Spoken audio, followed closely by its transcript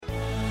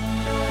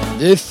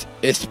This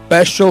is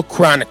Special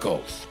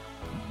Chronicles,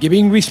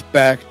 giving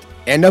respect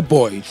and a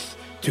voice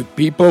to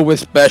people with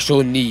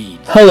special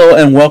needs. Hello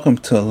and welcome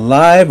to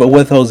Live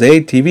with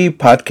Jose TV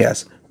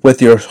podcast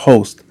with your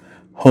host,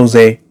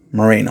 Jose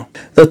Moreno.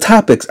 The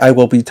topics I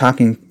will be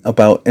talking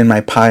about in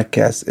my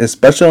podcast is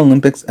Special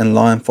Olympics and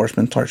law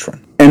enforcement torch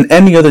run, and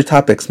any other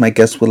topics my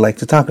guests would like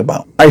to talk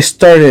about. I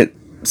started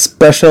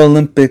Special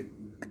Olympics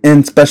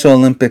in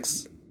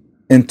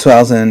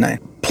 2009,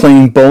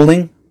 playing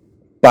bowling,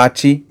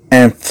 bocce,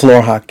 and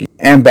floor hockey,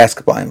 and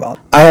basketball involved.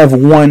 I have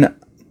won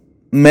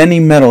many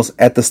medals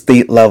at the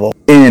state level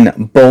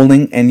in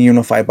bowling and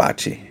unified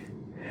bocce.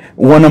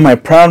 One of my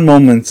proud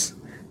moments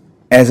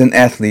as an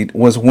athlete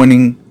was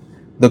winning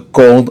the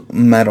gold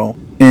medal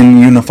in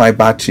unified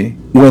bocce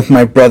with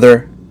my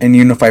brother and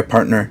unified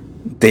partner,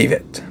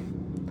 David.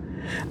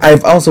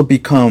 I've also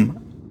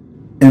become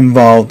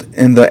involved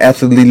in the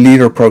Athlete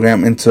Leader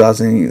program in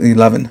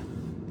 2011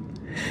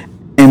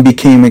 and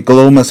became a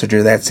global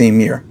messenger that same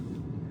year,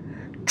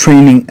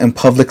 training in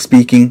public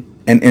speaking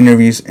and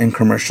interviews and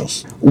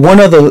commercials. One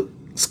of the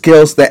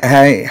skills that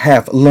I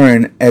have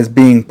learned as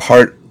being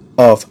part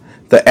of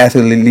the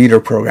Athlete Leader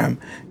program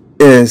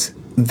is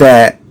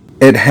that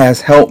it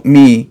has helped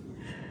me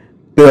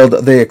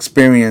build the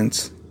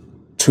experience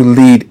to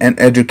lead and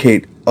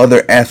educate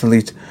other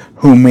athletes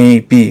who may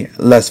be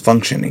less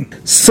functioning.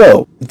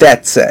 So,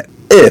 that said,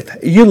 if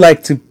you'd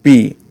like to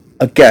be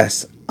a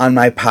guest on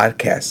my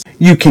podcast,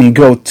 you can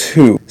go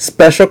to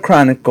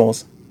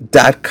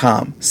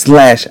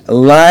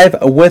specialchronicles.com/live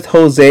with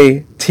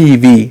Jose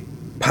TV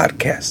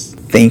podcast.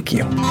 Thank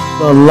you.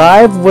 The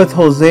Live with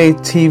Jose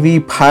TV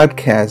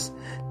podcast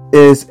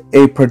is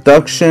a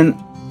production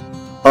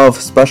of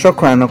Special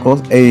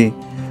Chronicles, a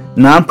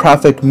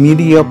nonprofit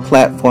media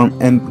platform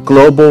and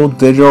global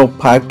digital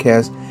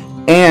podcast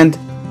and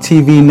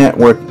TV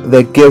network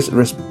that gives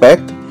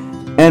respect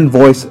and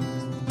voice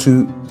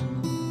to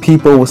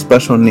people with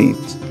special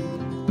needs.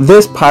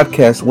 This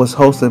podcast was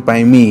hosted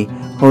by me,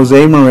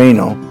 Jose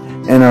Moreno,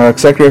 and our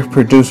executive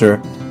producer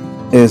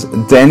is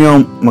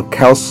Daniel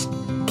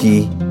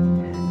Mikowski.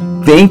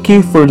 Thank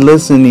you for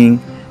listening,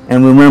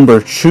 and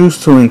remember, choose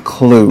to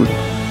include.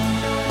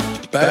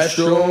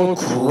 Special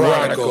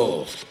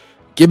Chronicles,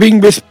 giving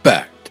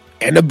respect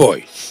and a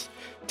voice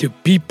to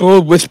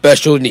people with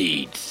special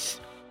needs.